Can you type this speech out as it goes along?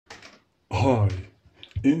Hi,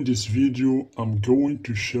 in this video I'm going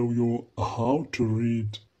to show you how to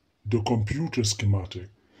read the computer schematic.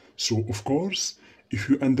 So of course, if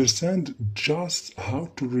you understand just how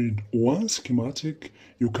to read one schematic,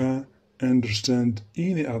 you can understand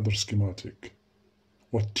any other schematic,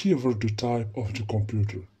 whatever the type of the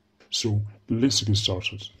computer. So let's get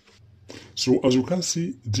started. So as you can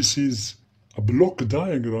see, this is a block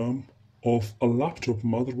diagram of a laptop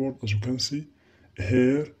motherboard. As you can see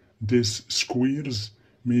here, these squares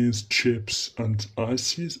means chips and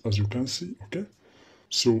ICs, as you can see. Okay,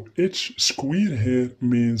 so each square here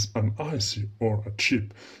means an IC or a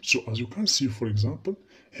chip. So as you can see, for example,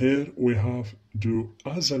 here we have the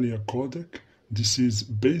Azalea codec. This is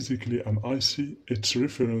basically an IC. Its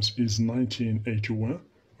reference is 1981.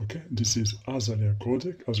 Okay, this is Azalea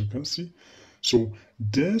codec, as you can see. So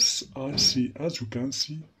this IC, as you can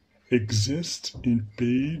see, exists in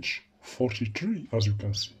page 43, as you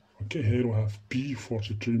can see. Okay, here we have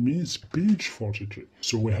P43 means page 43.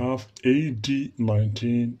 So we have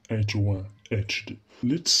AD1981 HD.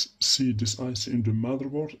 Let's see this IC in the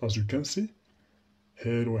motherboard. As you can see,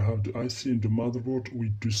 here we have the IC in the motherboard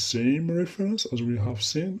with the same reference as we have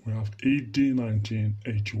seen. We have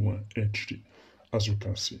AD1981 HD, as you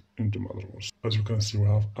can see in the motherboard. As you can see, we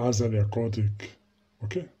have Azalea codec.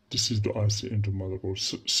 Okay, this is the IC in the motherboard.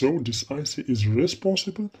 So this IC is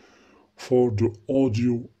responsible for the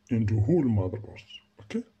audio in the whole motherboard.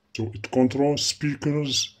 Okay, so it controls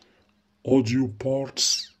speakers, audio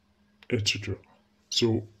ports, etc.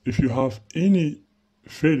 So if you have any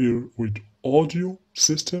failure with audio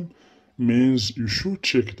system, means you should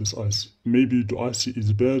check this IC. Maybe the IC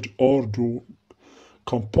is bad or the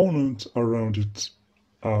components around it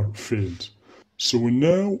are failed. So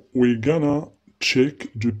now we're gonna check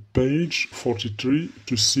the page 43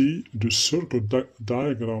 to see the circuit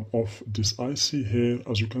diagram of this IC here.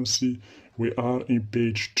 As you can see, we are in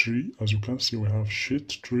page 3. As you can see, we have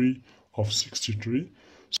sheet 3 of 63.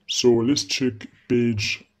 So let's check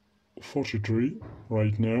page 43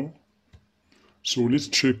 right now. So let's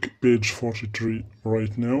check page 43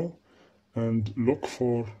 right now and look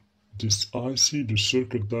for this IC, the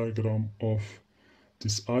circuit diagram of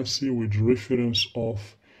this IC with reference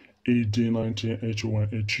of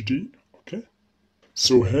AD1981 HD. Okay,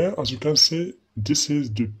 so here, as you can see, this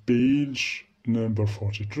is the page number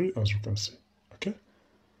 43, as you can see. Okay,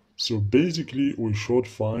 so basically we should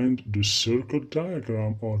find the circuit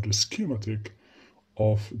diagram or the schematic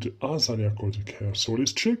of the Azalea codec here. So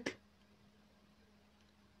let's check.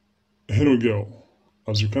 Here we go.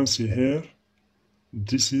 As you can see here,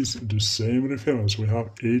 this is the same reference. We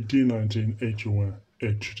have AD1981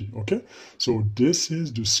 HD. Okay, so this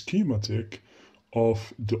is the schematic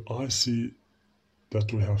of the IC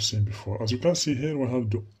that we have seen before. As you can see here, we have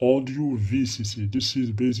the audio VCC. This is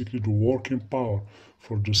basically the working power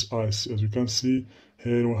for this IC. As you can see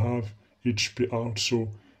here, we have HP out, so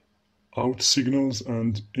out signals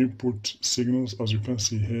and input signals, as you can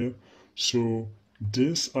see here. So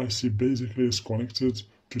this IC basically is connected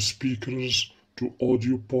to speakers, to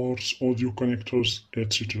audio ports, audio connectors,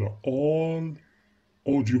 etc. All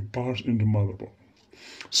audio parts in the motherboard.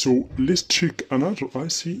 So let's check another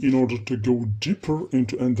IC in order to go deeper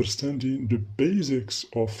into understanding the basics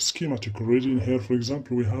of schematic reading. Here, for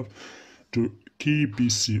example, we have the key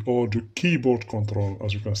PC or the keyboard control,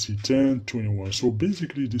 as you can see, 1021. So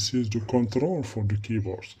basically this is the control for the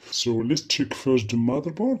keyboard. So let's check first the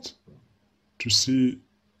motherboard to see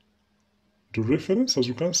the reference. As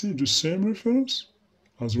you can see, the same reference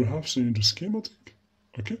as we have seen in the schematic.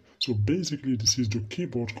 Okay, so basically this is the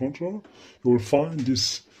keyboard control. You will find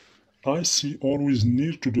this IC always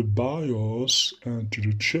near to the BIOS and to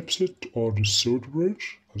the chipset or the circuit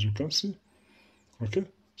bridge, as you can see. Okay,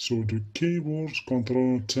 so the keyboard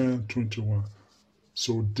control 1021.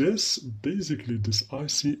 So this basically this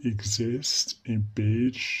IC exists in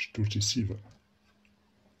page 37,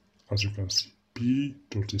 as you can see,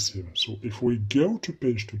 P37. So if we go to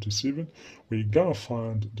page 37, we're gonna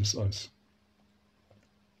find this IC.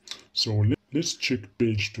 So let's check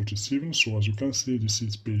page 37. So as you can see, this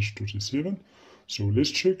is page 37. So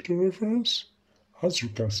let's check the reference. As you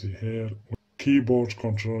can see here, keyboard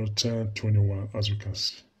controller 1021, as you can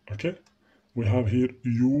see. Okay, we have here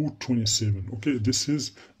U27. Okay, this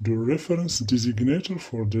is the reference designator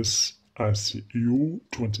for this IC,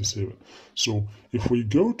 U27. So if we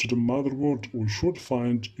go to the motherboard, we should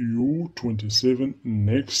find U27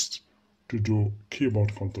 next to the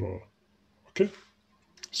keyboard controller. Okay,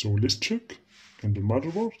 so let's check in the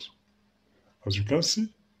motherboard. As you can see,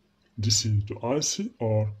 this is the IC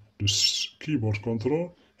or the keyboard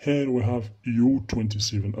control. Here we have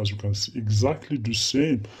U27, as you can see, exactly the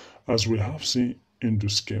same as we have seen in the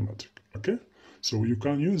schematic. Okay, so you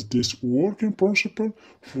can use this working principle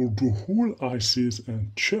for the whole ICs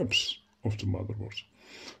and chips of the motherboard.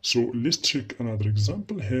 So let's check another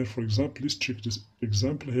example here. For example, let's check this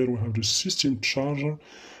example here. We have the system charger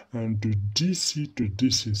and the DC to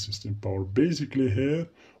DC system power. Basically here,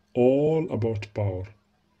 all about power.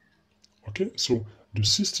 Okay, so the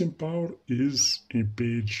system power is in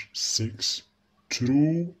page 6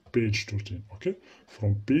 through page 13. Okay,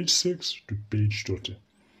 from page 6 to page 13.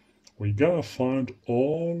 We gotta find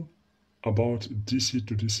all about DC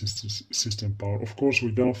to DC system power. Of course,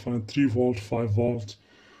 we gotta find 3 volt, 5 volt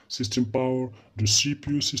system power, the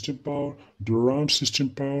CPU system power, the RAM system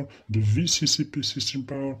power, the VCCP system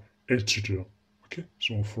power, etc. Okay,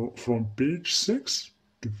 so from page 6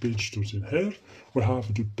 to page 13. Here we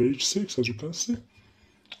have the page 6, as you can see.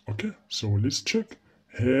 Okay, so let's check.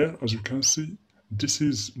 Here, as you can see, this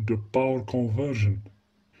is the power conversion.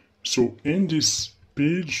 So in this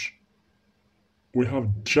page, we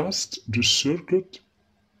have just the circuit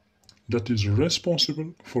that is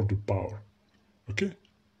responsible for the power. Okay,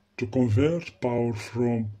 to convert power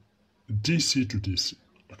from DC to DC.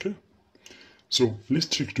 Okay, so let's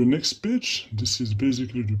check the next page. This is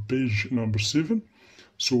basically the page number 7.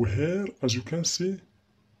 So here, as you can see,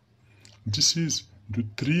 this is the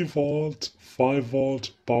 3 volt, 5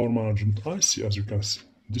 volt power management IC, as you can see.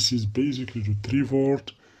 This is basically the 3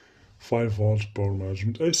 volt, 5 volt power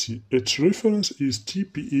management IC. Its reference is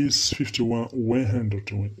TPS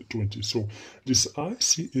 51120. So this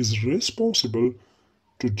IC is responsible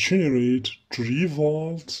to generate 3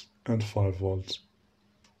 volts and 5 volts.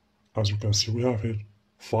 As you can see, we have here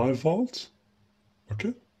 5 volts.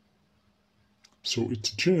 Okay, so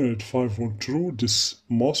it generates 5 volts through this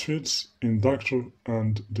MOSFETs, inductor,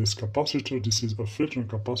 and this capacitor. This is a filtering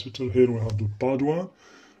capacitor. Here we have the pad 1,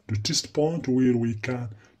 the test point where we can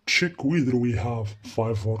check whether we have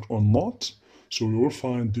 5 volt or not. So we will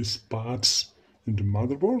find these pads in the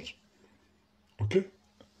motherboard. Okay,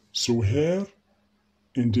 so here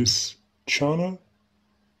in this channel,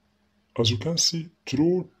 as you can see,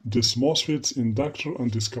 through this MOSFETs, inductor,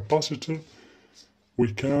 and this capacitor,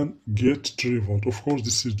 we can get 3 volt. Of course,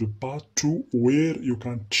 this is the part 2 where you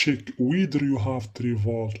can check whether you have 3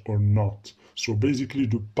 volt or not. So basically,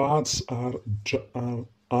 the pads are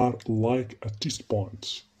like a test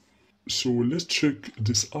points. So let's check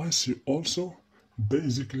this IC also.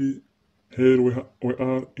 Basically, here we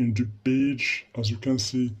are in the page, as you can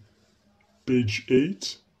see, page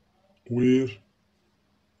 8, where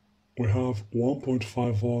we have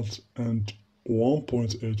 1.5 volt and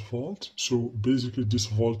 1.8 volt. So basically these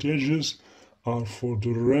voltages are for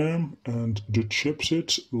the RAM and the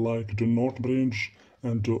chipsets like the North Branch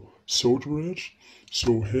and the South Branch.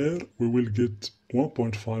 So here we will get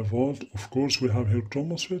 1.5 volt. Of course, we have here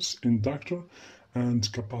MOSFETs, inductor, and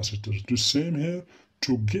capacitors. The same here.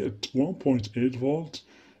 To get 1.8 volt,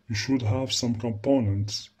 you should have some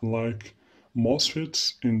components like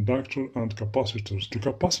MOSFETs, inductor, and capacitors. The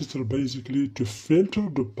capacitor basically to filter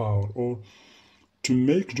the power or to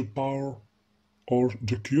make the power or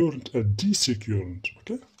the current a DC current.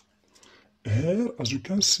 Okay. Here, as you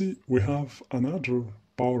can see, we have another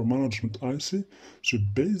power management IC. So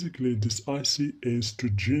basically, this IC is to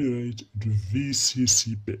generate the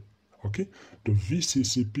VCCP. Okay, the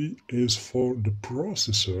VCCP is for the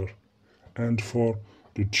processor and for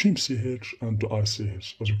the GMCH and the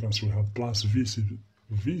ICH. As you can see, we have plus VCCP.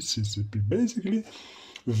 Basically,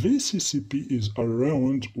 VCCP is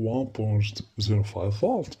around 1.05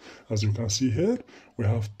 volt. As you can see here, we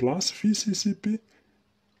have plus VCCP.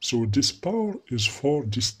 So this power is for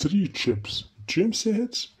these 3 chips,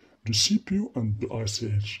 GMCH, the CPU, and the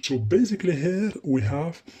ICH. So basically here we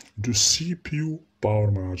have the CPU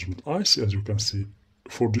power management IC, as you can see.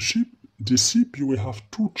 For the CPU we have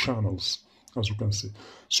 2 channels, as you can see.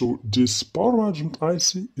 So this power management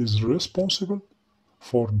IC is responsible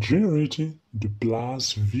for generating the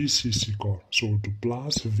plus VCC core. So the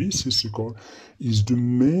plus VCC core is the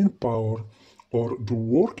main power or the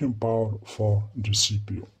working power for the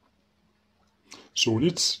CPU. So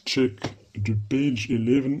let's check the page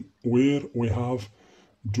 11 where we have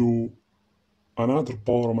another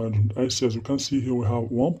power management IC. As you can see here, we have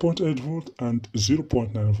 1.8 volt and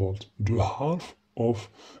 0.9 volt, the half of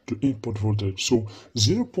the input voltage. So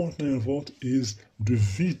 0.9 volt is the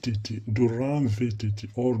VTT, the RAM VTT,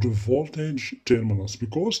 or the voltage terminals,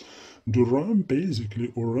 because the RAM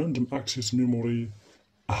basically, or random access memory,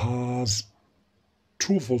 has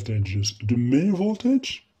 2 voltages. The main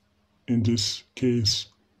voltage, in this case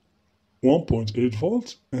 1.8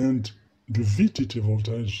 volt, and the VTT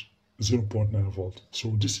voltage 0.9 volt.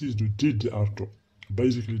 So this is the DDR2.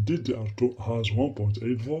 Basically, DDR2 has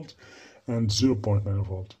 1.8 volt and 0.9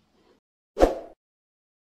 volt.